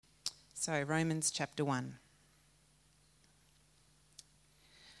So, Romans chapter 1.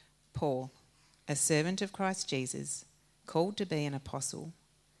 Paul, a servant of Christ Jesus, called to be an apostle,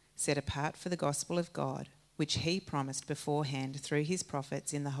 set apart for the gospel of God, which he promised beforehand through his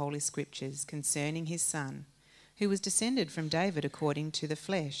prophets in the Holy Scriptures concerning his Son, who was descended from David according to the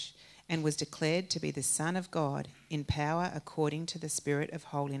flesh, and was declared to be the Son of God in power according to the Spirit of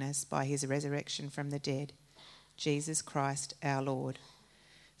holiness by his resurrection from the dead, Jesus Christ our Lord,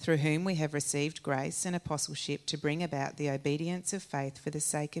 through whom we have received grace and apostleship to bring about the obedience of faith for the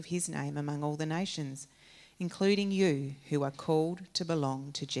sake of his name among all the nations, including you who are called to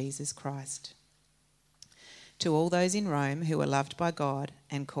belong to Jesus Christ. To all those in Rome who are loved by God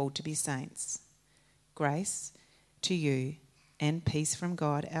and called to be saints, grace to you and peace from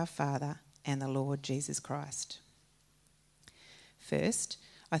God our Father and the Lord Jesus Christ. First,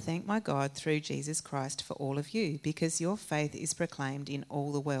 I thank my God through Jesus Christ for all of you, because your faith is proclaimed in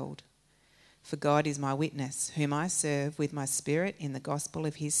all the world. For God is my witness, whom I serve with my spirit in the gospel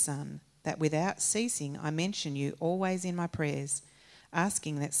of his Son, that without ceasing I mention you always in my prayers,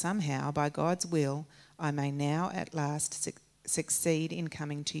 asking that somehow, by God's will, I may now at last succeed in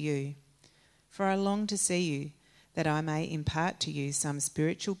coming to you. For I long to see you, that I may impart to you some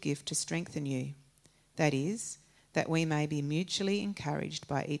spiritual gift to strengthen you. That is, that we may be mutually encouraged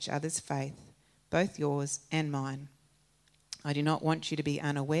by each other's faith, both yours and mine. I do not want you to be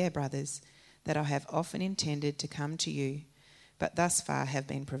unaware, brothers, that I have often intended to come to you, but thus far have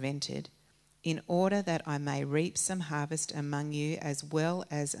been prevented, in order that I may reap some harvest among you as well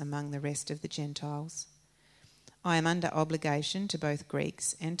as among the rest of the Gentiles. I am under obligation to both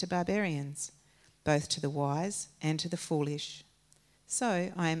Greeks and to barbarians, both to the wise and to the foolish.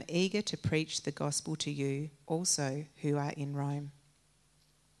 So I am eager to preach the gospel to you also who are in Rome.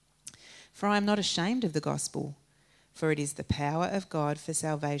 For I am not ashamed of the gospel, for it is the power of God for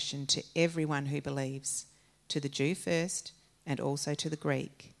salvation to everyone who believes, to the Jew first and also to the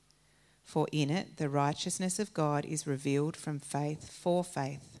Greek. For in it the righteousness of God is revealed from faith for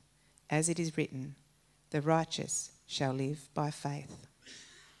faith, as it is written, the righteous shall live by faith.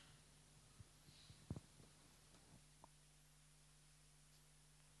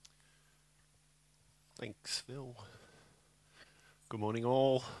 Thanks, Phil. Good morning,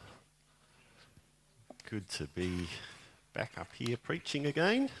 all. Good to be back up here preaching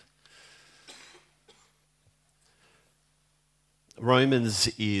again. Romans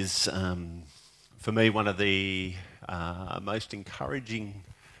is, for me, one of the most encouraging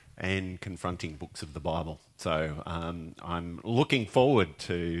and confronting books of the Bible. So I'm looking forward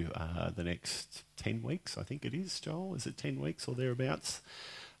to the next 10 weeks, I think it is, Joel. Is it 10 weeks or thereabouts?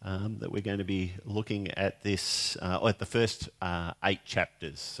 That we're going to be looking at this, at the first 8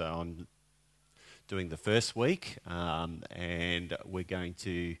 chapters. So I'm doing the first week, and we're going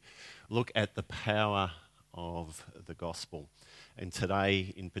to look at the power of the gospel. And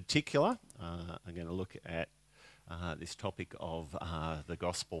today in particular, I'm going to look at this topic of the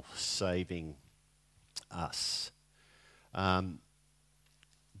gospel saving us.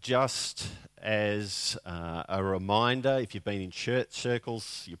 Just as a reminder, if you've been in church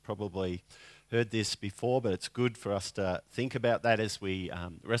circles, you've probably heard this before, but it's good for us to think about that as we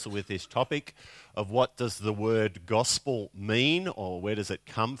wrestle with this topic of what does the word gospel mean, or where does it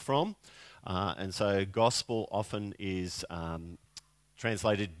come from? And so gospel often is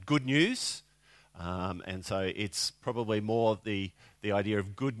translated good news, and so it's probably more the idea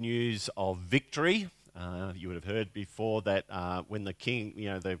of good news of victory. You would have heard before that when the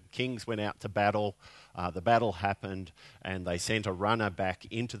kings went out to battle, the battle happened and they sent a runner back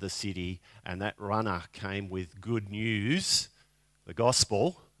into the city, and that runner came with good news, the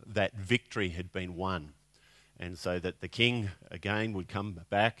gospel, that victory had been won. And so that the king again would come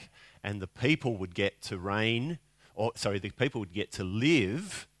back and the people would get to the people would get to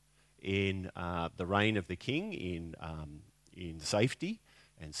live in the reign of the king in safety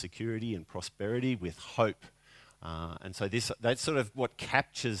and security and prosperity with hope. And so that's sort of what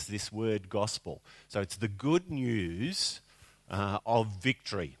captures this word gospel. So it's the good news of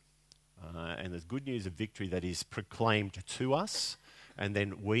victory. And there's good news of victory that is proclaimed to us, and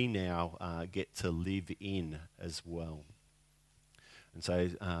then we now get to live in as well. And so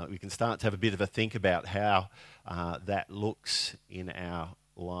we can start to have a bit of a think about how that looks in our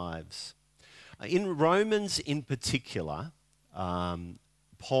lives. In Romans in particular,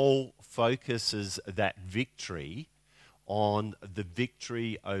 Paul focuses that victory on the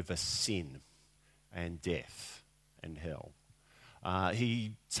victory over sin and death and hell.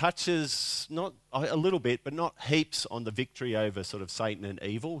 He touches not a little bit, but not heaps on the victory over sort of Satan and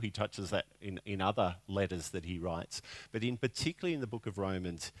evil. He touches that in other letters that he writes. But particularly in the book of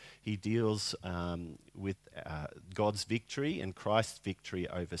Romans, he deals with God's victory and Christ's victory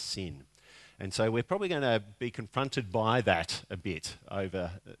over sin. And so we're probably going to be confronted by that a bit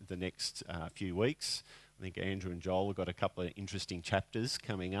over the next few weeks. I think Andrew and Joel have got a couple of interesting chapters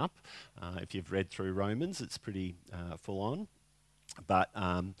coming up. If you've read through Romans, it's pretty full on. But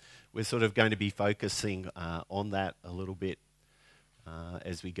we're sort of going to be focusing on that a little bit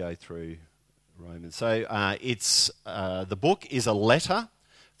as we go through Romans. So the book is a letter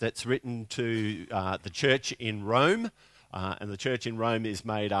that's written to the church in Rome. And the church in Rome is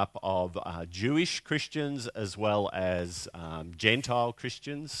made up of Jewish Christians as well as Gentile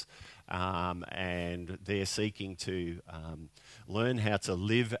Christians. And they're seeking to learn how to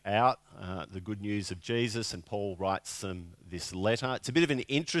live out the good news of Jesus, and Paul writes them this letter. It's a bit of an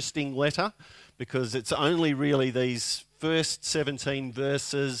interesting letter because it's only really these first 17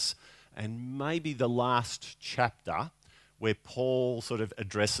 verses and maybe the last chapter where Paul sort of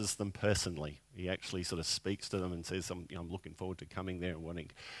addresses them personally. He actually sort of speaks to them and says, I'm looking forward to coming there and wanting.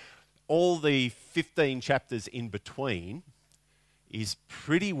 All the 15 chapters in between is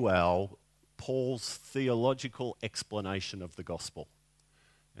pretty well Paul's theological explanation of the gospel.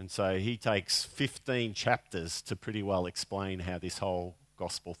 And so he takes 15 chapters to pretty well explain how this whole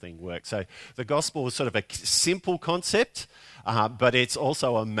gospel thing works. So the gospel is sort of a simple concept, but it's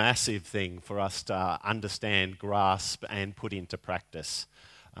also a massive thing for us to understand, grasp, and put into practice.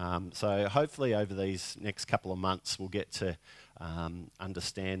 So hopefully over these next couple of months we'll get to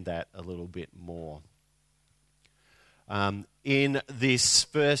understand that a little bit more. In this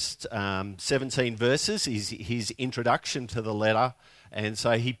first 17 verses is his introduction to the letter, and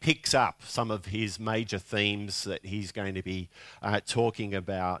so he picks up some of his major themes that he's going to be talking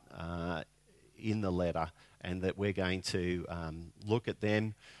about in the letter, and that we're going to look at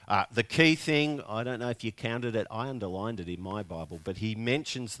them. The key thing, I don't know if you counted it, I underlined it in my Bible, but he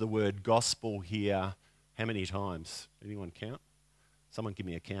mentions the word gospel here how many times? Anyone count? Someone give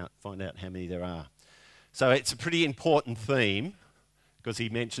me a count, find out how many there are. So it's a pretty important theme because he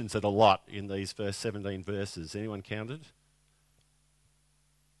mentions it a lot in these first 17 verses. Anyone counted?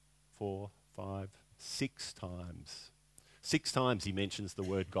 4, 5, 6 times. 6 times he mentions the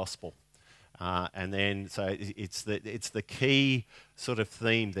word gospel. And then, so it's the key sort of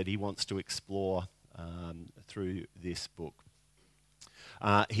theme that he wants to explore through this book.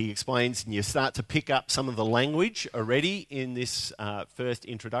 He explains, and you start to pick up some of the language already in this first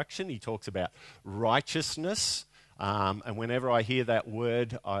introduction. He talks about righteousness, and whenever I hear that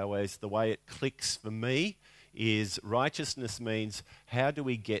word, the way it clicks for me is righteousness means how do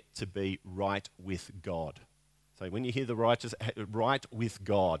we get to be right with God? So when you hear the right with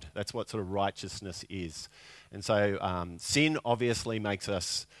God, that's what sort of righteousness is. And so sin obviously makes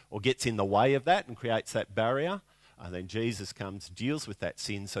us, or gets in the way of that and creates that barrier. And then Jesus comes, deals with that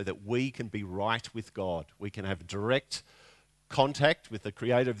sin so that we can be right with God. We can have direct contact with the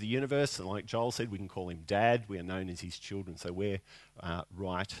creator of the universe. And like Joel said, we can call him Dad. We are known as his children. So we're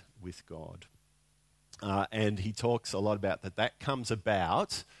right with God. And he talks a lot about that comes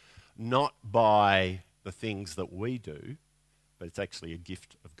about not by the things that we do, but it's actually a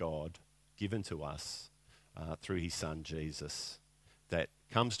gift of God given to us through his son Jesus that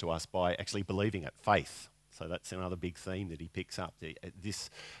comes to us by actually believing it, faith. So that's another big theme that he picks up. This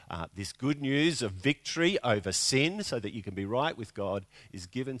good news of victory over sin so that you can be right with God is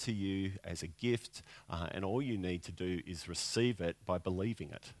given to you as a gift, and all you need to do is receive it by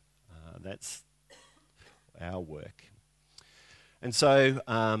believing it. That's our work. And so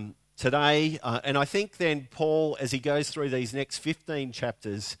today, and I think then Paul, as he goes through these next 15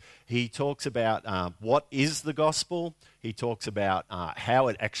 chapters, he talks about what is the gospel, he talks about how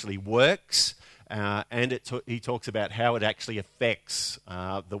it actually works, and he talks about how it actually affects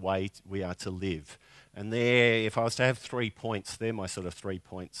the way we are to live. And there, if I was to have 3 points, they're my sort of 3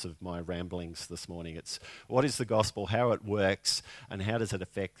 points of my ramblings this morning. It's what is the gospel, how it works, and how does it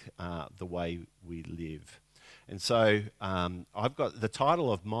affect the way we live. And so I've got the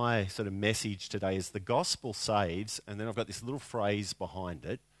title of my sort of message today is The Gospel Saves, and then I've got this little phrase behind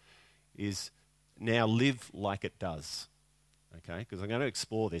it, is now live like it does. Okay, because I'm going to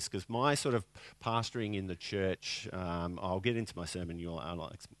explore this, because my sort of pastoring in the church, I'll get into my sermon, you'll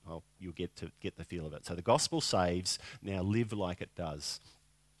get to get the feel of it. So the gospel saves, now live like it does.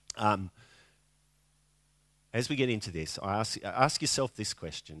 As we get into this, ask yourself this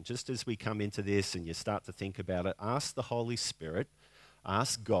question, just as we come into this and you start to think about it, ask the Holy Spirit,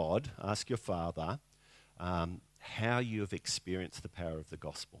 ask God, ask your Father, how you have experienced the power of the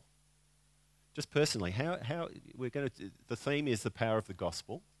gospel. Just personally, how the theme is the power of the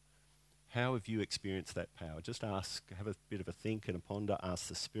gospel. How have you experienced that power? Just ask, have a bit of a think and a ponder, ask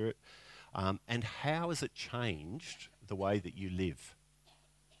the Spirit. And how has it changed the way that you live?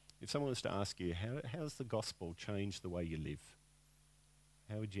 If someone was to ask you, how has the gospel changed the way you live?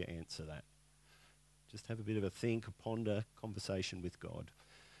 How would you answer that? Just have a bit of a think, a ponder, conversation with God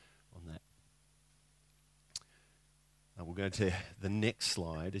on that. We'll go to the next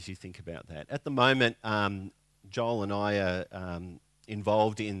slide as you think about that. At the moment, Joel and I are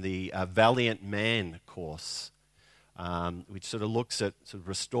involved in the Valiant Man course, which sort of looks at sort of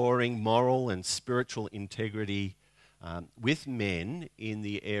restoring moral and spiritual integrity with men in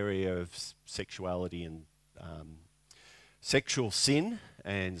the area of sexuality and sexual sin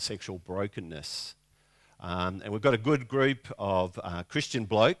and sexual brokenness. And we've got a good group of Christian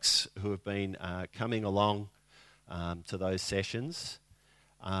blokes who have been coming along to those sessions.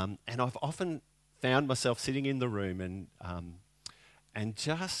 And I've often found myself sitting in the room and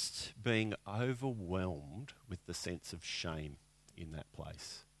just being overwhelmed with the sense of shame in that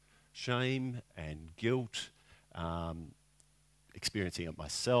place. Shame and guilt, experiencing it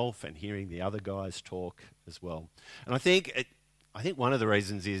myself and hearing the other guys talk as well. And I think one of the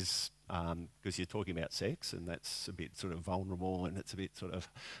reasons is because you're talking about sex, and that's a bit sort of vulnerable, and it's a bit sort of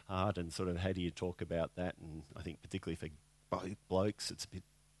hard, and sort of how do you talk about that? And I think particularly for blokes, it's a bit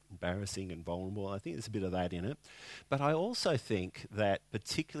embarrassing and vulnerable. I think there's a bit of that in it. But I also think that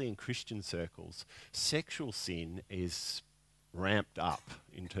particularly in Christian circles, sexual sin is ramped up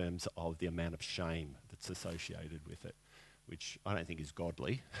in terms of the amount of shame that's associated with it, which I don't think is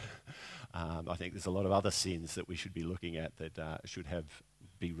godly. I think there's a lot of other sins that we should be looking at that should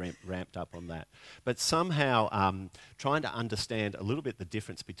be ramped up on that. But somehow trying to understand a little bit the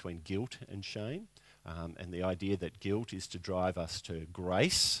difference between guilt and shame, and the idea that guilt is to drive us to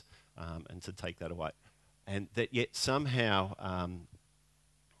grace and to take that away. And that yet somehow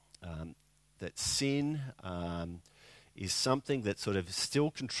that sin is something that's sort of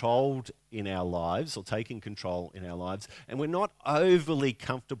still controlled in our lives, or taking control in our lives, and we're not overly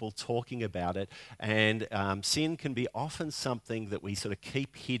comfortable talking about it. And sin can be often something that we sort of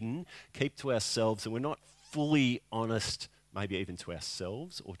keep hidden, keep to ourselves, and we're not fully honest, maybe even to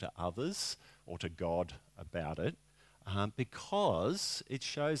ourselves or to others or to God about it, because it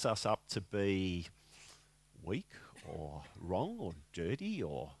shows us up to be weak or wrong or dirty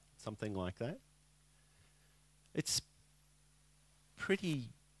or something like that. It's pretty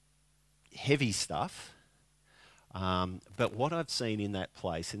heavy stuff, but what I've seen in that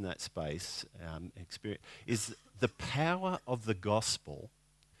place, in that space, experience, is the power of the gospel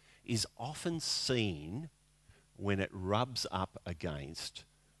is often seen when it rubs up against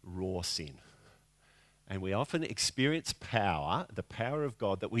raw sin. And we often experience power, the power of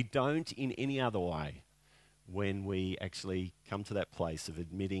God, that we don't in any other way when we actually come to that place of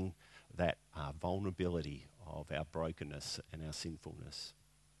admitting that vulnerability of our brokenness and our sinfulness.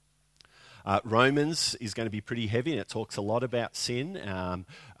 Romans is going to be pretty heavy, and it talks a lot about sin.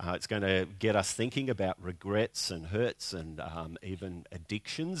 It's going to get us thinking about regrets and hurts and even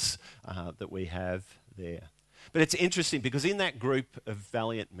addictions that we have there. But it's interesting because in that group of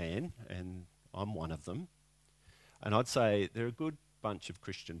valiant men, and I'm one of them, and I'd say they're a good bunch of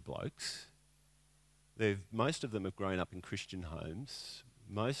Christian blokes. Most of them have grown up in Christian homes.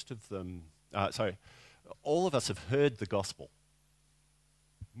 Most of them, all of us have heard the gospel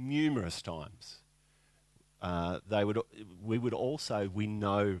numerous times. We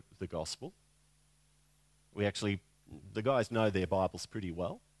know the gospel. The guys know their Bibles pretty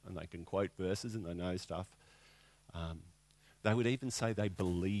well, and they can quote verses and they know stuff. They would even say they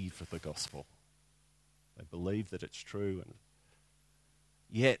believe the gospel. They believe that it's true. And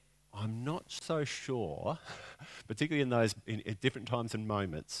yet, I'm not so sure, particularly at different times and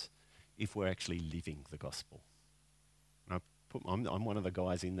moments, if we're actually living the gospel. And I'm one of the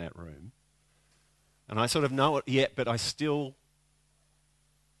guys in that room. And I sort of know it yet, but I still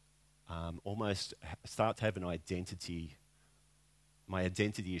almost start to have an identity. My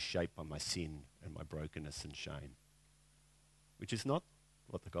identity is shaped by my sin and my brokenness and shame, which is not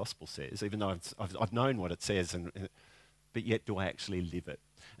what the gospel says, even though I've known what it says, but yet do I actually live it?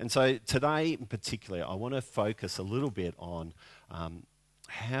 And so today in particular, I want to focus a little bit on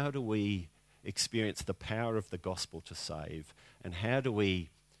how do we experience the power of the gospel to save, and how do we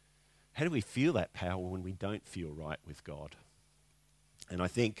feel that power when we don't feel right with God? And I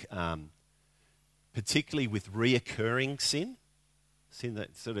think particularly with reoccurring sin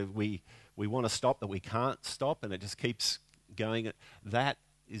that sort of we want to stop, that we can't stop, and it just keeps going, that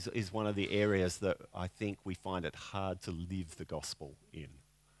is one of the areas that I think we find it hard to live the gospel in.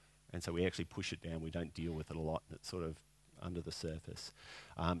 And so we actually push it down. We don't deal with it a lot. And it's sort of under the surface.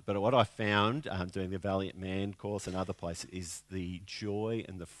 But what I found doing the Valiant Man course and other places is the joy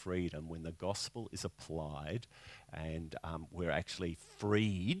and the freedom when the gospel is applied and we're actually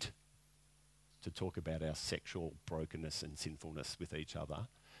freed to talk about our sexual brokenness and sinfulness with each other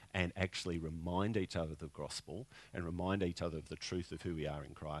and actually remind each other of the gospel and remind each other of the truth of who we are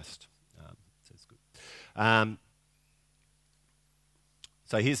in Christ. So it's good.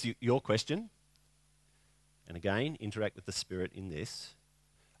 So here's your question. And again, interact with the Spirit in this.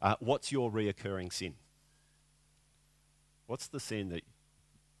 What's your reoccurring sin? What's the sin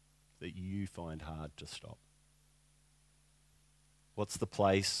that you find hard to stop? What's the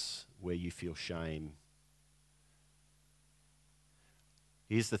place where you feel shame?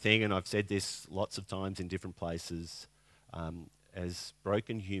 Here's the thing, and I've said this lots of times in different places. As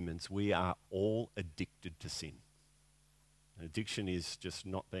broken humans, we are all addicted to sin. Addiction is just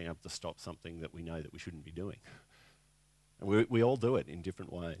not being able to stop something that we know that we shouldn't be doing. And we all do it in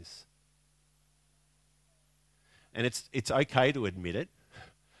different ways. And it's okay to admit it.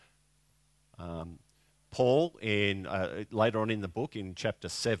 Paul, later on in the book, in chapter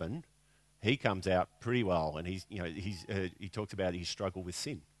 7, he comes out pretty well, and he talks about his struggle with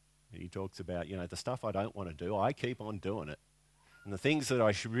sin. And he talks about, the stuff I don't want to do, I keep on doing it. And the things that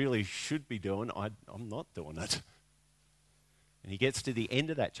I really should be doing, I'm not doing it. And he gets to the end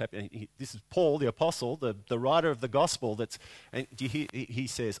of that chapter, and this is Paul, the apostle, the writer of the gospel, and he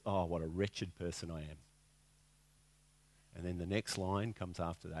says, oh, what a wretched person I am. And then the next line comes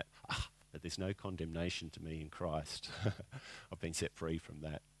after that, but there's no condemnation to me in Christ. I've been set free from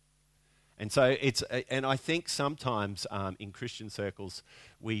that. And so and I think sometimes in Christian circles,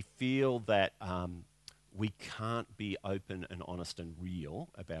 we feel that we can't be open and honest and real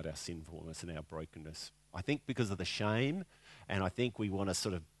about our sinfulness and our brokenness. I think because of the shame, and I think we want to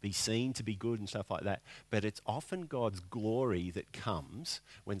sort of be seen to be good and stuff like that. But it's often God's glory that comes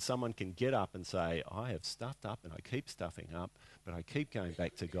when someone can get up and say, I have stuffed up and I keep stuffing up, but I keep going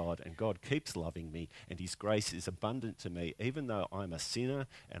back to God, and God keeps loving me, and his grace is abundant to me. Even though I'm a sinner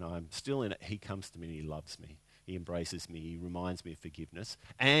and I'm still in it, he comes to me and he loves me. He embraces me, he reminds me of forgiveness,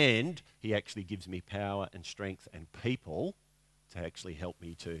 and he actually gives me power and strength and people to actually help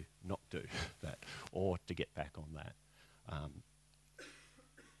me to not do that or to get back on that.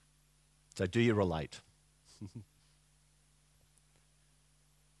 So do you relate?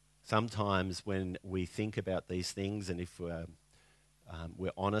 Sometimes when we think about these things, and if we're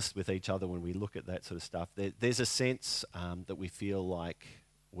honest with each other when we look at that sort of stuff, there's a sense that we feel like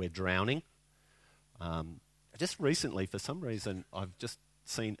we're drowning. Just recently, for some reason, I've just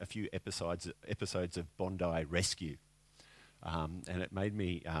seen a few episodes of Bondi Rescue. And it made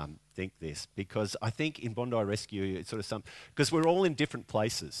me think this, because I think in Bondi Rescue, it's sort of because we're all in different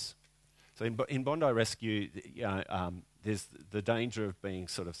places. So in Bondi Rescue, there's the danger of being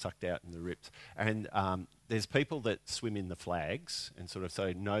sort of sucked out in the rips. And there's people that swim in the flags and sort of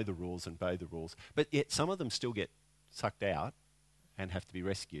say know the rules and obey the rules. But yet some of them still get sucked out and have to be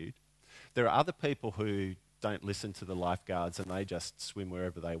rescued. There are other people who don't listen to the lifeguards and they just swim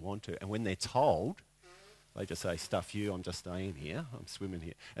wherever they want to. And when they're told, they just say, stuff you, I'm just staying here, I'm swimming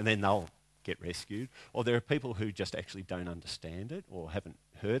here. And then they'll get rescued. Or there are people who just actually don't understand it or haven't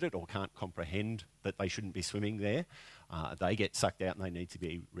heard it or can't comprehend that they shouldn't be swimming there. They get sucked out and they need to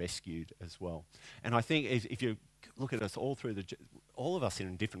be rescued as well. And I think if you look at us all of us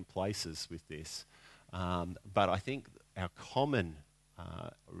in different places with this, but I think our common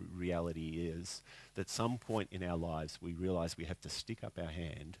reality is that some point in our lives we realise we have to stick up our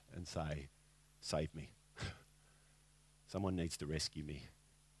hand and say, save me. Someone needs to rescue me,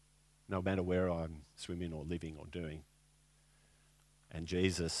 no matter where I'm swimming or living or doing. And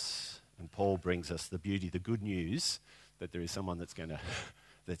Jesus and Paul brings us the beauty, the good news that there is someone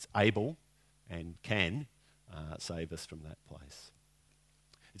that's able and can save us from that place.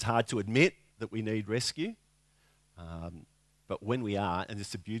 It's hard to admit that we need rescue, but when we are, and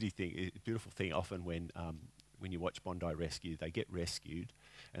it's a beautiful thing often when you watch Bondi Rescue, they get rescued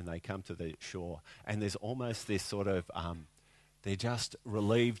and they come to the shore, and there's almost this sort of they're just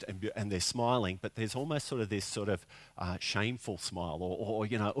relieved and they're smiling, but there's almost sort of this sort of shameful smile, or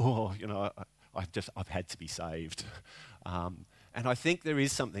I've had to be saved, and I think there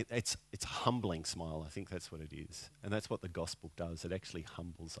is something. It's a humbling smile. I think that's what it is, and that's what the gospel does. It actually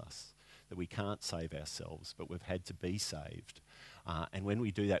humbles us that we can't save ourselves, but we've had to be saved, and when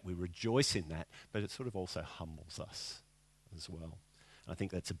we do that, we rejoice in that. But it sort of also humbles us as well. I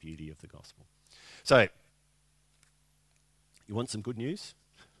think that's the beauty of the gospel. So, you want some good news?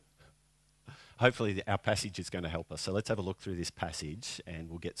 hopefully our passage is going to help us. So let's have a look through this passage and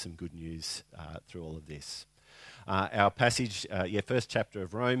we'll get some good news through all of this. Our passage, first chapter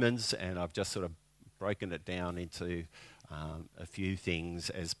of Romans, and I've just sort of broken it down into a few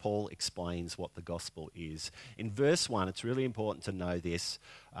things as Paul explains what the gospel is. In verse 1, it's really important to know this,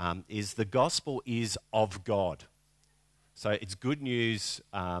 is the gospel is of God. So it's good news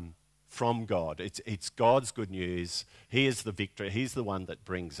from God. It's God's good news. He is the victor. He's the one that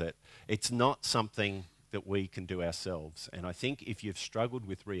brings it. It's not something that we can do ourselves. And I think if you've struggled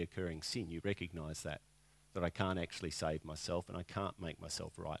with reoccurring sin, you recognise that I can't actually save myself and I can't make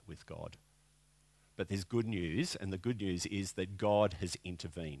myself right with God. But there's good news, and the good news is that God has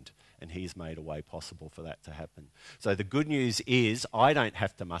intervened and he's made a way possible for that to happen. So the good news is I don't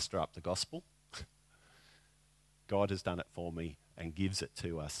have to muster up the gospel. God has done it for me and gives it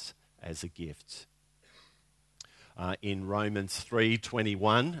to us as a gift. In Romans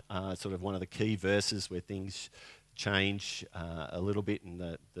 3:21, sort of one of the key verses where things change a little bit in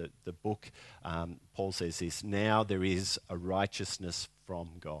the book, Paul says this: now there is a righteousness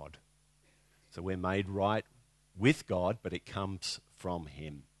from God. So we're made right with God, but it comes from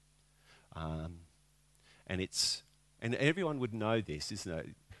him. And everyone would know this, isn't it?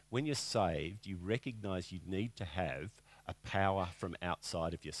 When you're saved, you recognise you need to have a power from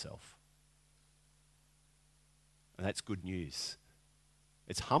outside of yourself. And that's good news.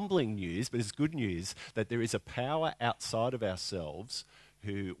 It's humbling news, but it's good news that there is a power outside of ourselves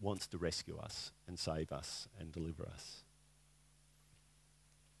who wants to rescue us and save us and deliver us.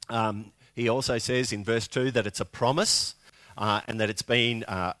 He also says in verse 2 that it's a promise and that it's been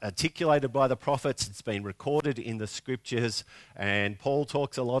articulated by the prophets, it's been recorded in the scriptures, and Paul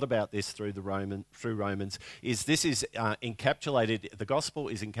talks a lot about this through Romans, is this is encapsulated, the gospel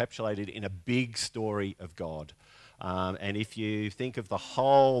is encapsulated in a big story of God. And if you think of the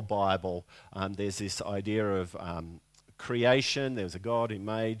whole Bible, there's this idea of creation. There was a God who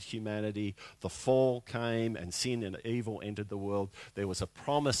made humanity. The fall came and sin and evil entered the world. There was a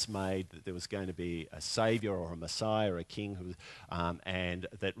promise made that there was going to be a saviour or a Messiah or a king, and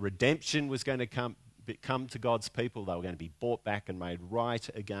that redemption was going to come to God's people. They were going to be brought back and made right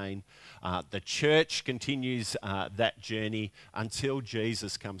again. The church continues that journey until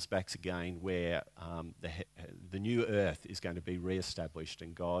Jesus comes back again, where the new earth is going to be re-established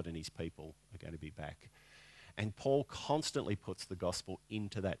and God and his people are going to be back. And Paul constantly puts the gospel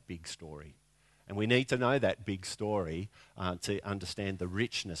into that big story. And we need to know that big story to understand the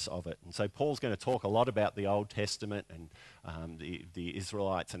richness of it. And so Paul's going to talk a lot about the Old Testament and the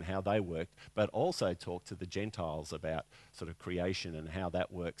Israelites and how they worked, but also talk to the Gentiles about sort of creation and how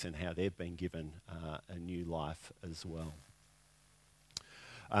that works and how they've been given a new life as well.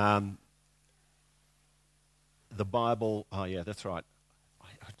 The Bible, oh yeah, that's right.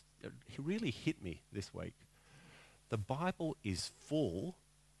 It really hit me this week. The Bible is full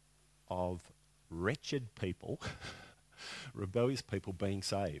of wretched people, rebellious people being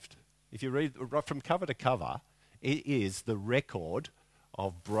saved. If you read from cover to cover, it is the record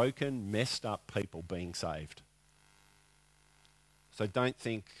of broken, messed up people being saved. So don't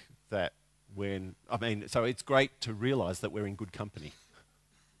think that so it's great to realise that we're in good company.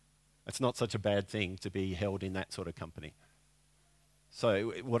 It's not such a bad thing to be held in that sort of company.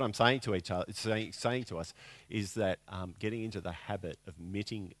 So what I'm saying to saying to us is that getting into the habit of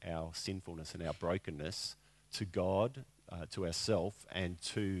admitting our sinfulness and our brokenness to God, to ourselves, and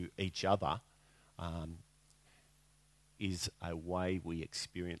to each other is a way we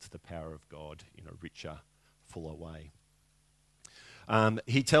experience the power of God in a richer, fuller way.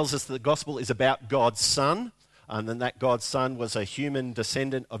 He tells us that the gospel is about God's Son, and then that God's Son was a human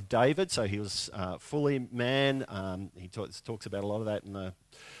descendant of David, so he was fully man. He talks about a lot of that in the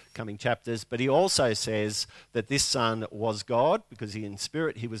coming chapters, but he also says that this Son was God, because in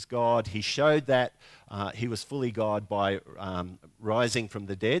spirit he was God. He showed that he was fully God by rising from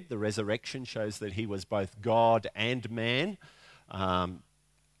the dead. The resurrection shows that he was both God and man.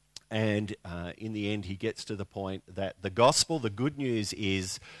 And in the end, he gets to the point that the gospel, the good news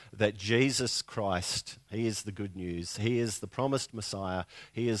is that Jesus Christ, he is the good news. He is the promised Messiah.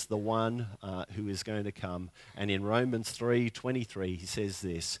 He is the one who is going to come. And in Romans 3:23, he says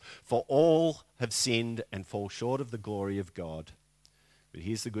this: "For all have sinned and fall short of the glory of God." But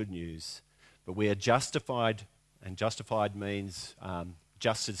here's the good news. But we are justified, and justified means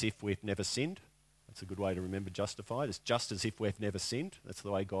just as if we've never sinned. That's a good way to remember justified. It's just as if we've never sinned. That's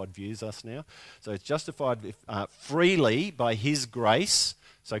the way God views us now. So it's justified freely by his grace.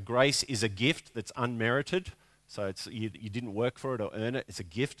 So grace is a gift that's unmerited. So you didn't work for it or earn it. It's a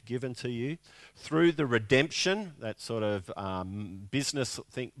gift given to you. Through the redemption, that sort of business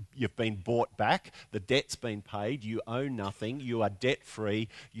thing, you've been bought back. The debt's been paid. You owe nothing. You are debt-free.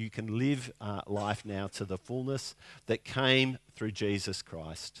 You can live life now to the fullness that came through Jesus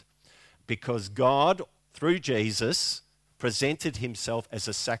Christ. Because God, through Jesus, presented himself as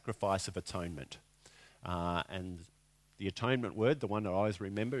a sacrifice of atonement. And the atonement word, the one that I always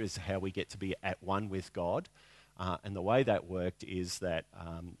remember, is how we get to be at one with God. And the way that worked is that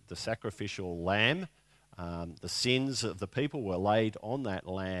the sacrificial lamb, the sins of the people were laid on that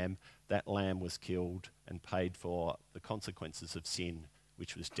lamb. That lamb was killed and paid for the consequences of sin,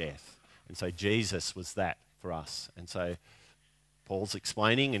 which was death. And so Jesus was that for us. And so Paul's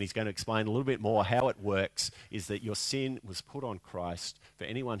explaining, and he's going to explain a little bit more how it works, is that your sin was put on Christ. For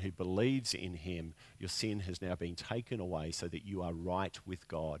anyone who believes in him, your sin has now been taken away so that you are right with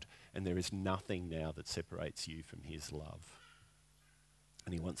God, and there is nothing now that separates you from his love.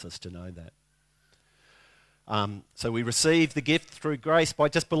 And he wants us to know that. So we receive the gift through grace by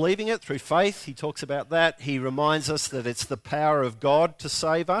just believing it, through faith. He talks about that. He reminds us that it's the power of God to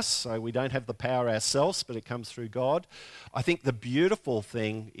save us. So we don't have the power ourselves, but it comes through God. I think the beautiful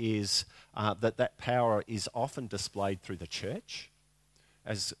thing is that power is often displayed through the church.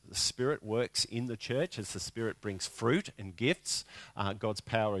 As the Spirit works in the church, as the Spirit brings fruit and gifts, God's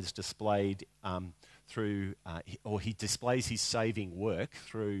power is displayed he displays his saving work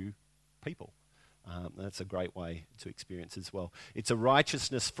through people. That's a great way to experience as well. It's a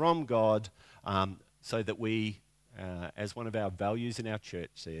righteousness from God so that we, as one of our values in our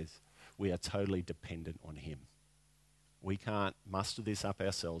church says, we are totally dependent on him. We can't muster this up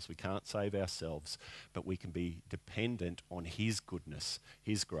ourselves. We can't save ourselves, but we can be dependent on his goodness,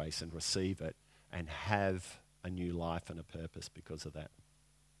 his grace, and receive it and have a new life and a purpose because of that.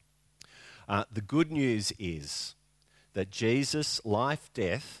 The good news is that Jesus' life,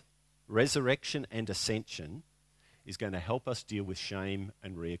 death, resurrection and ascension is going to help us deal with shame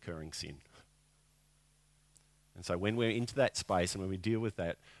and reoccurring sin. And so when we're into that space and when we deal with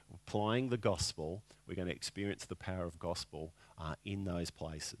that, applying the gospel, we're going to experience the power of gospel in those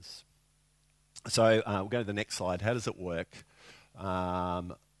places. So we'll go to the next slide. How does it work? Paul,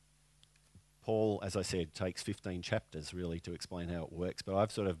 as I said, takes 15 chapters really to explain how it works, but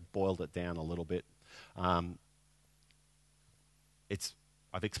I've sort of boiled it down a little bit.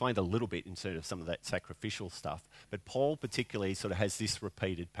 I've explained a little bit in sort of some of that sacrificial stuff, but Paul particularly sort of has this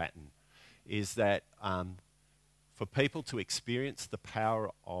repeated pattern, is that for people to experience the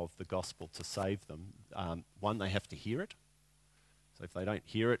power of the gospel to save them, one, they have to hear it. So if they don't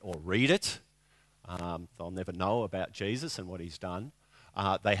hear it or read it, they'll never know about Jesus and what he's done.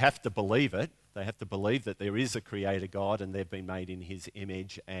 They have to believe it. They have to believe that there is a creator God and they've been made in his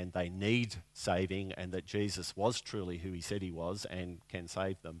image and they need saving and that Jesus was truly who he said he was and can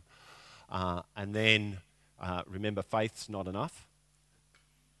save them. And then remember, faith's not enough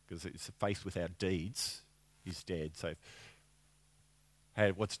because it's faith without deeds is dead. So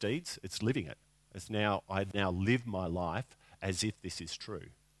what's deeds? It's living it. I now live my life as if this is true.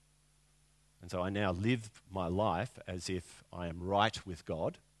 And so I now live my life as if I am right with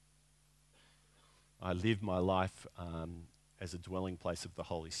God. I live my life as a dwelling place of the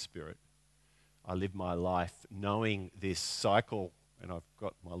Holy Spirit. I live my life knowing this cycle, and I've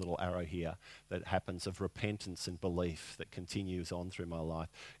got my little arrow here, that happens of repentance and belief that continues on through my life.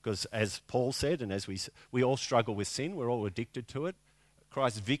 Because as Paul said, and as we all struggle with sin, we're all addicted to it.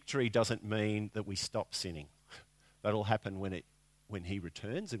 Christ's victory doesn't mean that we stop sinning. That'll happen when he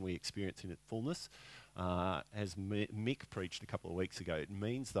returns and we experience it in fullness. As Mick preached a couple of weeks ago, it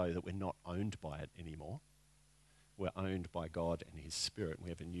means, though, that we're not owned by it anymore. We're owned by God and his Spirit. We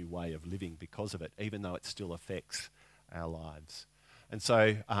have a new way of living because of it, even though it still affects our lives. And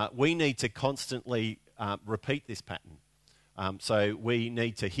so we need to constantly repeat this pattern. So we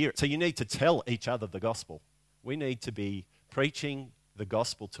need to hear it. So you need to tell each other the gospel. We need to be preaching the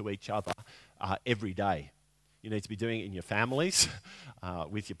gospel to each other every day. You need to be doing it in your families,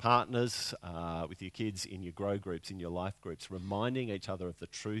 with your partners, with your kids, in your grow groups, in your life groups, reminding each other of the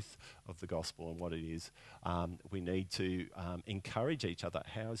truth of the gospel and what it is. We need to encourage each other.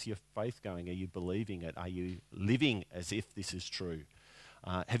 How's your faith going? Are you believing it? Are you living as if this is true?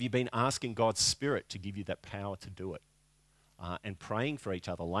 Have you been asking God's Spirit to give you that power to do it? And praying for each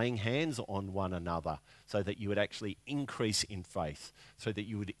other, laying hands on one another so that you would actually increase in faith, so that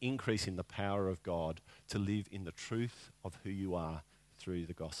you would increase in the power of God to live in the truth of who you are through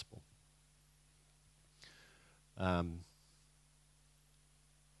the gospel. I've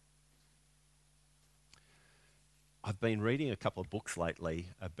been reading a couple of books lately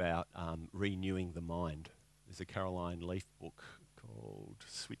about renewing the mind. there's a Caroline Leaf book called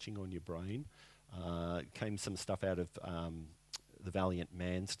Switching on Your Brain. Came some stuff out of the Valiant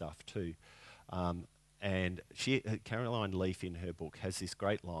Man stuff too. And Caroline Leaf in her book has this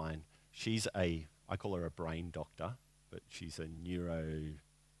great line. I call her a brain doctor, but she's a neuro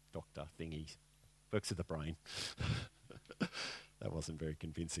doctor thingy. Works with the brain. That wasn't very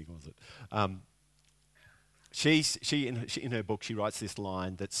convincing, was it? In her book, she writes this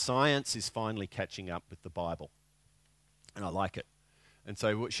line that science is finally catching up with the Bible. And I like it. And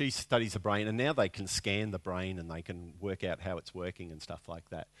so she studies the brain, and now they can scan the brain and they can work out how it's working and stuff like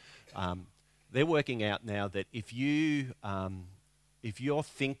that. They're working out now that if you're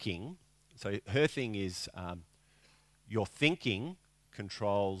thinking, so her thing is your thinking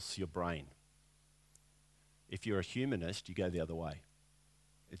controls your brain. If you're a humanist, you go the other way.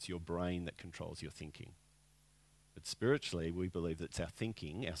 It's your brain that controls your thinking. But spiritually, we believe that it's our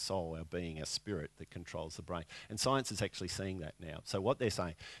thinking, our soul, our being, our spirit that controls the brain. And science is actually seeing that now. So what they're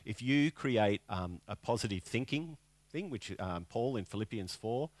saying, if you create a positive thinking thing, which Paul in Philippians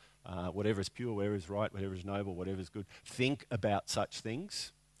 4, whatever is pure, whatever is right, whatever is noble, whatever is good, think about such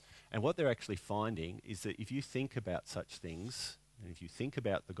things. And what they're actually finding is that if you think about such things, and if you think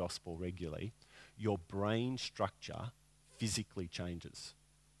about the gospel regularly, your brain structure physically changes.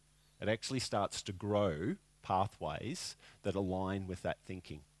 It actually starts to grow pathways that align with that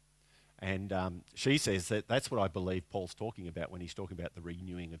thinking. And she says that that's what I believe Paul's talking about when he's talking about the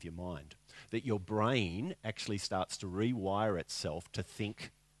renewing of your mind. That your brain actually starts to rewire itself to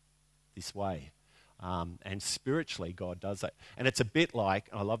think this way. And spiritually, God does that. And it's a bit like,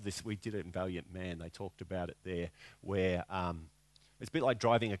 I love this, we did it in Valiant Man, they talked about it there, where it's a bit like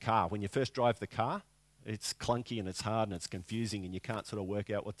driving a car. When you first drive the car, it's clunky and it's hard and it's confusing and you can't sort of work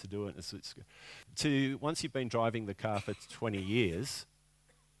out what to do. And once you've been driving the car for 20 years,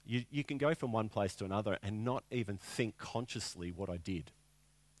 you can go from one place to another and not even think consciously what I did.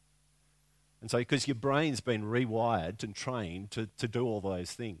 And so because your brain's been rewired and trained to do all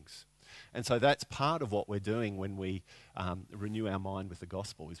those things. And so that's part of what we're doing when we renew our mind with the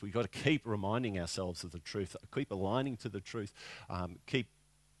gospel, is we've got to keep reminding ourselves of the truth, keep aligning to the truth, keep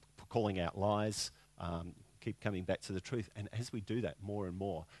calling out lies, keep coming back to the truth. And as we do that more and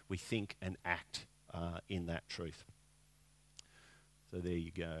more, we think and act in that truth. So there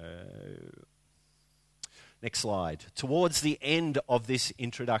you go. Next slide. Towards the end of this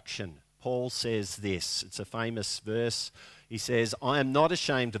introduction, Paul says this. It's a famous verse. He says, I am not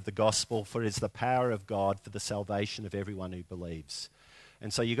ashamed of the gospel, for it is the power of God for the salvation of everyone who believes.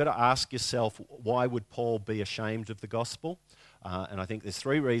 And so you've got to ask yourself, why would Paul be ashamed of the gospel? And I think there's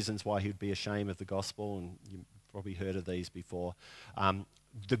three reasons why he would be ashamed of the gospel, and you've probably heard of these before.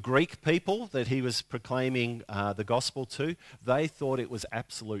 The Greek people that he was proclaiming the gospel to, they thought it was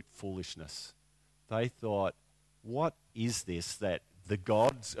absolute foolishness. They thought, what is this that a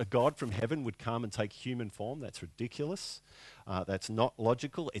God from heaven would come and take human form? That's ridiculous. That's not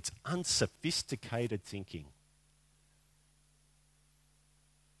logical. It's unsophisticated thinking.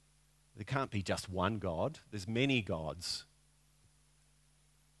 There can't be just one God. There's many gods.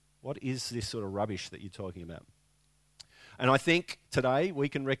 What is this sort of rubbish that you're talking about? And I think today we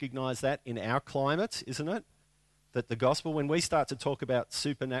can recognise that in our climate, isn't it? That the gospel, when we start to talk about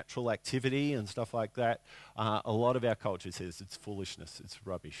supernatural activity and stuff like that, a lot of our culture says it's foolishness, it's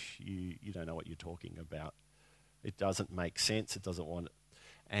rubbish, you don't know what you're talking about. It doesn't make sense, it doesn't want it.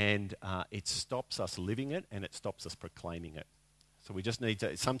 And it stops us living it and it stops us proclaiming it. So we just need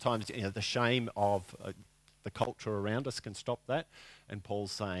to, sometimes the shame of the culture around us can stop that. And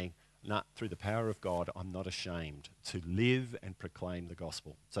Paul's saying, through the power of God, I'm not ashamed to live and proclaim the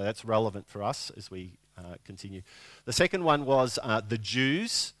gospel. So that's relevant for us as we continue. The second one was the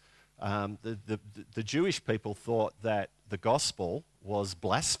Jews. The Jewish people thought that the gospel was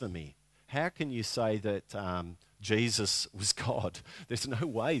blasphemy. How can you say that Jesus was God? There's no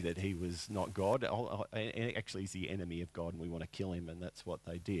way that he was not God. Actually, he's the enemy of God and we want to kill him, and that's what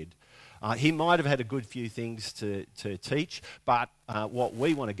they did. He might have had a good few things to teach, but what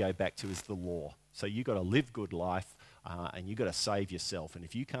we want to go back to is the law. So you've got to live good life and you've got to save yourself. And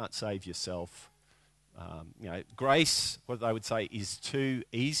if you can't save yourself, grace, what they would say, is too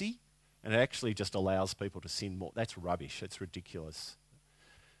easy, and it actually just allows people to sin more. That's rubbish. It's ridiculous.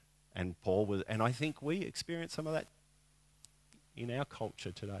 And and I think we experience some of that in our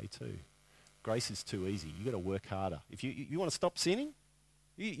culture today too. Grace is too easy. You've got to work harder. If you want to stop sinning,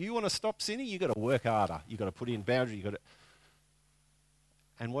 you want to stop sinning, you've got to work harder. You've got to put in boundaries.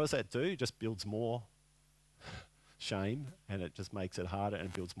 And what does that do? It just builds more shame, and it just makes it harder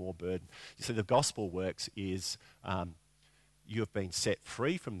and builds more burden. You see, the gospel works is you have been set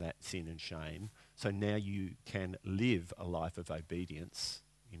free from that sin and shame, So now you can live a life of obedience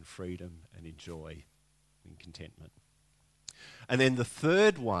in freedom and in joy and contentment. And then the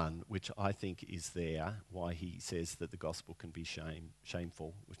third one, which I think is there, why he says that the gospel can be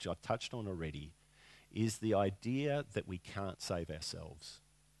shameful, which I've touched on already, is the idea that we can't save ourselves.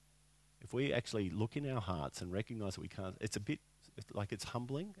 If we actually look in our hearts and recognize that we can't, it's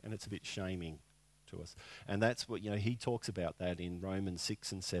humbling and it's a bit shaming to us. And that's what, he talks about that in Romans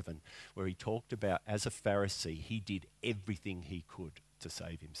 6 and 7, where he talked about, as a Pharisee, he did everything he could to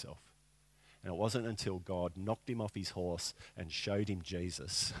save himself. And it wasn't until God knocked him off his horse and showed him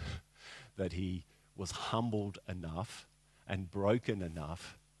Jesus that he was humbled enough and broken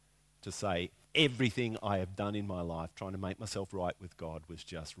enough to say, everything I have done in my life trying to make myself right with God was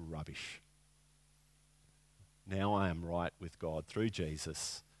just rubbish. Now I am right with God through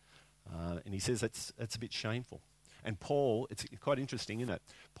Jesus. And he says it's a bit shameful. And Paul, it's quite interesting, isn't it?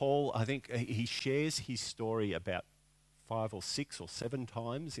 Paul, I think he shares his story about 5 or 6 or 7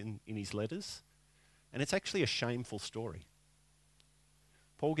 times in his letters. And it's actually a shameful story.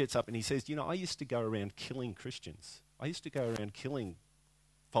 Paul gets up and he says, I used to go around killing Christians. I used to go around killing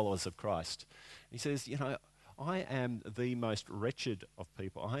followers of Christ. He says, I am the most wretched of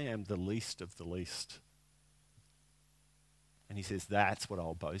people. I am the least of the least. And he says, that's what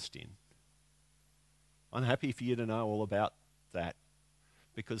I'll boast in. I'm happy for you to know all about that,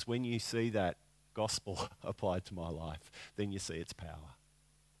 because when you see that gospel applied to my life, then you see its power.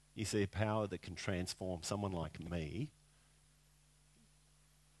 You see a power that can transform someone like me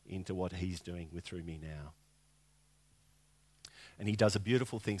into what he's doing through me now. And he does a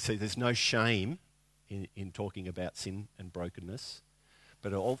beautiful thing. See, there's no shame in talking about sin and brokenness,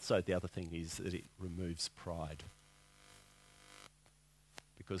 but also the other thing is that it removes pride.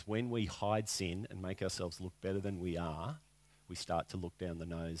 Because when we hide sin and make ourselves look better than we are, we start to look down the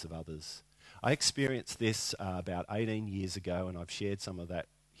nose of others. I experienced this about 18 years ago, and I've shared some of that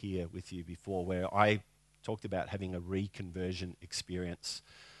here with you before, where I talked about having a reconversion experience.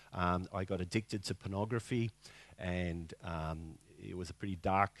 I got addicted to pornography, and it was a pretty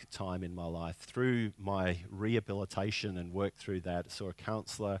dark time in my life. Through my rehabilitation and work through that, I saw a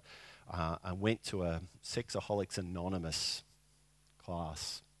counsellor. I went to a Sexaholics Anonymous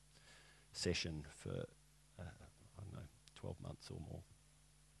class session for, 12 months or more.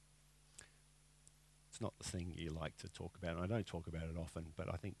 It's not the thing you like to talk about, and I don't talk about it often, but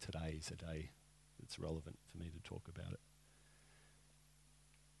I think today is a day that's relevant for me to talk about it.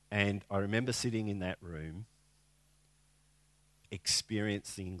 And I remember sitting in that room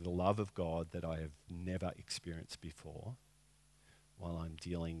experiencing the love of God that I have never experienced before while I'm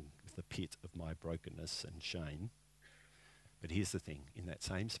dealing with the pit of my brokenness and shame. But here's the thing, in that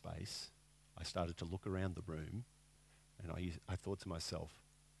same space, I started to look around the room, and I thought to myself,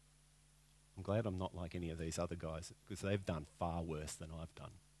 I'm glad I'm not like any of these other guys, because they've done far worse than I've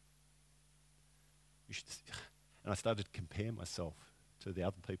done. And I started to compare myself to the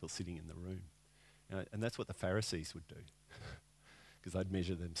other people sitting in the room. And that's what the Pharisees would do, because they'd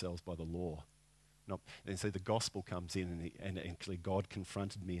measure themselves by the law. And so the gospel comes in, and actually God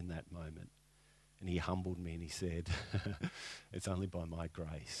confronted me in that moment. And he humbled me and he said, it's only by my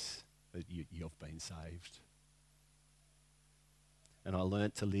grace that you've been saved. And I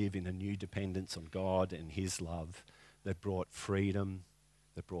learnt to live in a new dependence on God and his love that brought freedom,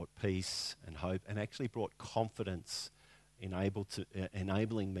 that brought peace and hope, and actually brought confidence,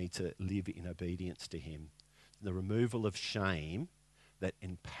 enabling me to live in obedience to him. The removal of shame that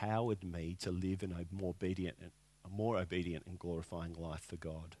empowered me to live in a more obedient and glorifying life for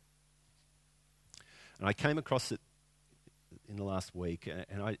God. And I came across it in the last week,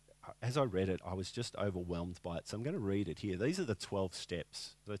 and as I read it, I was just overwhelmed by it. So I'm going to read it here. These are the 12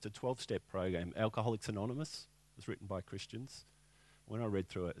 steps. So it's a 12-step program. Alcoholics Anonymous was written by Christians. When I read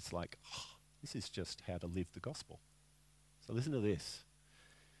through it, it's like, this is just how to live the gospel. So listen to this.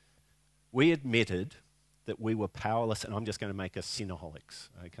 We admitted that we were powerless, and I'm just going to make us sinaholics,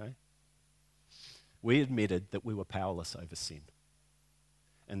 okay? We admitted that we were powerless over sin,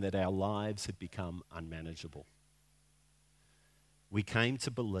 and that our lives had become unmanageable. We came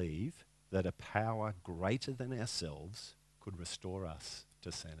to believe that a power greater than ourselves could restore us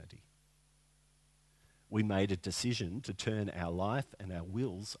to sanity. We made a decision to turn our life and our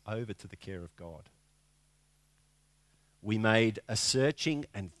wills over to the care of God. We made a searching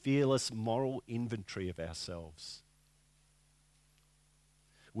and fearless moral inventory of ourselves.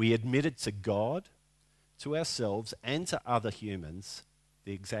 We admitted to God, to ourselves, and to other humans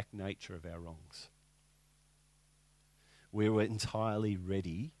the exact nature of our wrongs. We were entirely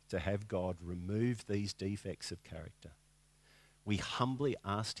ready to have God remove these defects of character. We humbly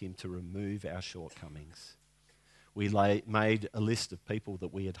asked him to remove our shortcomings. We made a list of people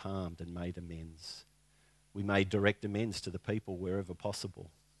that we had harmed and made amends. We made direct amends to the people wherever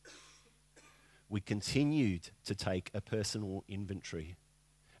possible. We continued to take a personal inventory,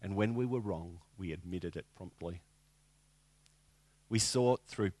 and when we were wrong, we admitted it promptly. We sought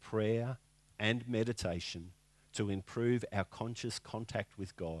through prayer and meditation to improve our conscious contact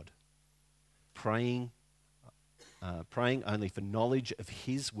with God, praying only for knowledge of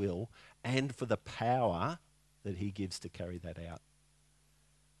his will and for the power that he gives to carry that out.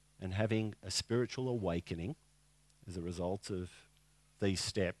 And having a spiritual awakening as a result of these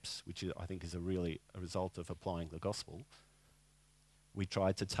steps, which I think is a result of applying the gospel, we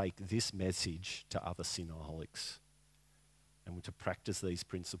tried to take this message to other sinaholics and to practice these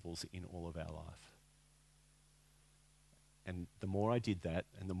principles in all of our life. And the more I did that,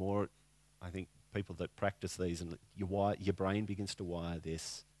 and the more I think people that practice these, and your brain begins to wire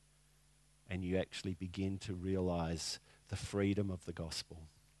this, and you actually begin to realize the freedom of the gospel.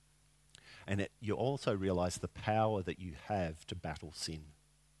 And you also realize the power that you have to battle sin.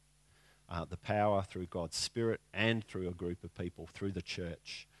 The power through God's Spirit and through a group of people, through the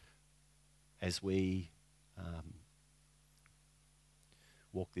church, as we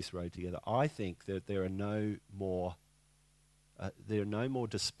walk this road together. I think that there are no more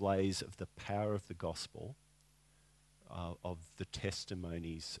displays of the power of the gospel, of the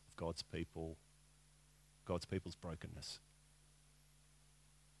testimonies of God's people's brokenness.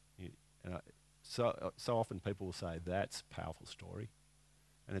 So often people will say, that's a powerful story.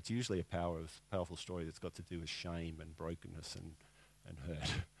 And it's usually a powerful story that's got to do with shame and brokenness and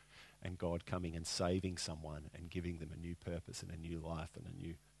hurt. And God coming and saving someone and giving them a new purpose and a new life and a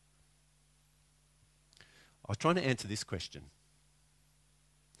new... I was trying to answer this question.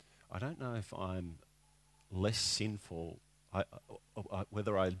 I don't know if I'm less sinful,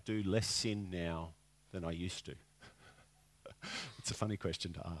 whether I do less sin now than I used to. It's a funny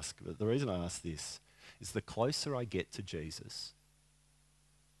question to ask, but the reason I ask this is the closer I get to Jesus,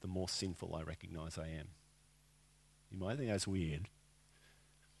 the more sinful I recognise I am. You might think that's weird,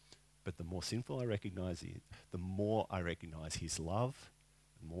 but the more sinful I recognise it, the more I recognise his love,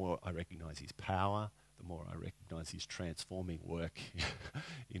 the more I recognise his power, the more I recognise his transforming work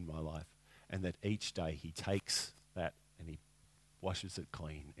in my life. And that each day he takes that and he washes it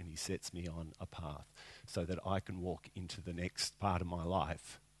clean and he sets me on a path so that I can walk into the next part of my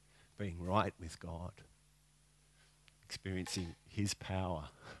life being right with God, experiencing his power,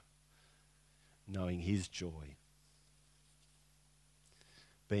 knowing his joy,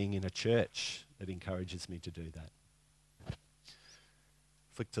 being in a church that encourages me to do that.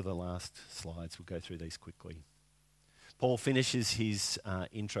 Flick to the last slides. We'll go through these quickly. Paul finishes his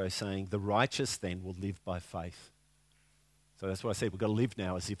intro saying, the righteous then will live by faith. So that's what I said. We've got to live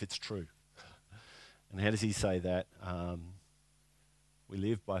now as if it's true. And how does he say that? We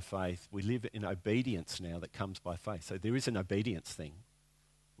live by faith. We live in obedience now that comes by faith. So there is an obedience thing.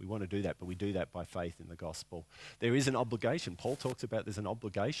 We want to do that, but we do that by faith in the gospel. There is an obligation. Paul talks about there's an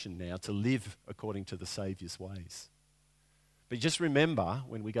obligation now to live according to the Saviour's ways. But just remember,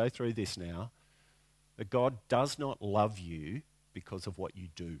 when we go through this now, that God does not love you because of what you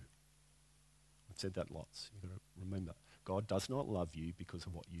do. I've said that lots. You've got to remember. God does not love you because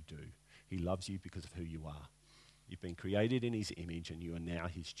of what you do. He loves you because of who you are. You've been created in his image and you are now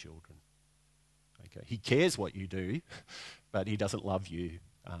his children. Okay. He cares what you do, but he doesn't love you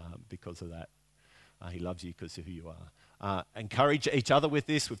because of that. He loves you because of who you are. Encourage each other with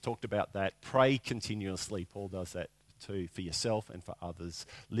this. We've talked about that. Pray continuously. Paul does that too, for yourself and for others.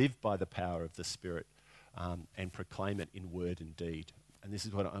 Live by the power of the Spirit and proclaim it in word and deed. And this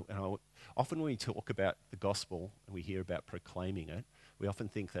is what often when we talk about the gospel and we hear about proclaiming it, we often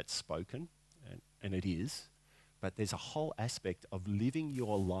think that's spoken, and it is. But there's a whole aspect of living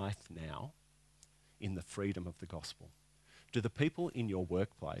your life now in the freedom of the gospel. Do the people in your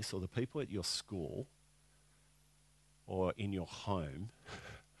workplace or the people at your school or in your home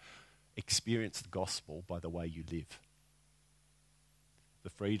experience the gospel by the way you live? The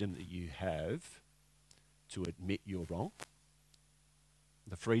freedom that you have to admit you're wrong,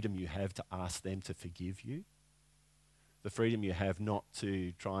 the freedom you have to ask them to forgive you, the freedom you have not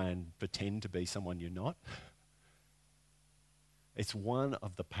to try and pretend to be someone you're not. It's one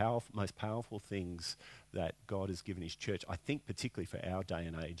of the most powerful things that God has given his church, I think particularly for our day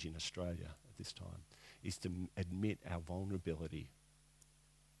and age in Australia at this time, is to admit our vulnerability,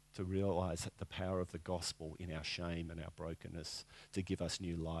 to realise the power of the gospel in our shame and our brokenness, to give us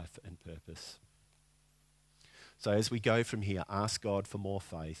new life and purpose. So as we go from here, ask God for more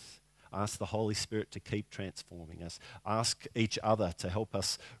faith, Ask the Holy Spirit to keep transforming us. Ask each other to help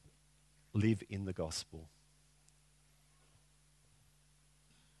us live in the gospel.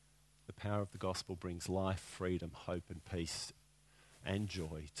 The power of the gospel brings life, freedom, hope and peace and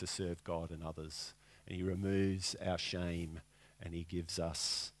joy to serve God and others. And he removes our shame and he gives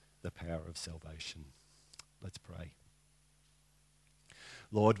us the power of salvation. Let's pray.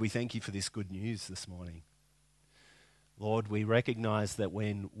 Lord, we thank you for this good news this morning. Lord, we recognize that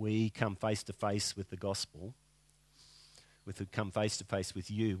when we come face to face with the gospel, come face to face with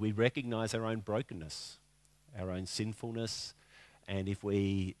you, we recognize our own brokenness, our own sinfulness. And if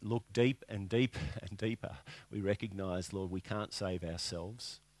we look deep and deep and deeper, we recognize, Lord, we can't save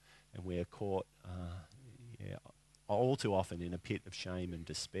ourselves. And we are caught all too often in a pit of shame and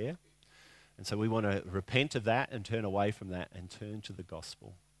despair. And so we want to repent of that and turn away from that and turn to the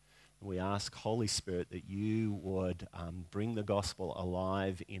gospel. And we ask, Holy Spirit, that you would bring the gospel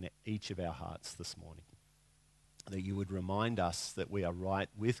alive in each of our hearts this morning. That you would remind us that we are right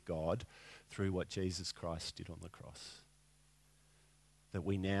with God through what Jesus Christ did on the cross. That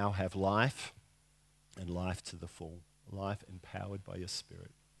we now have life and life to the full, life empowered by your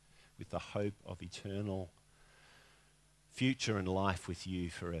Spirit with the hope of eternal future and life with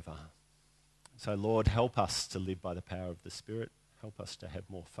you forever. So Lord, help us to live by the power of the Spirit. Help us to have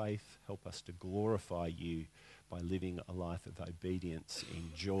more faith. Help us to glorify you by living a life of obedience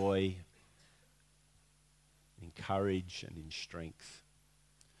in joy, in courage and in strength,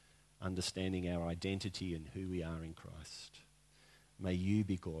 understanding our identity and who we are in Christ. May you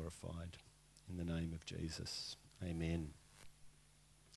be glorified in the name of Jesus. Amen.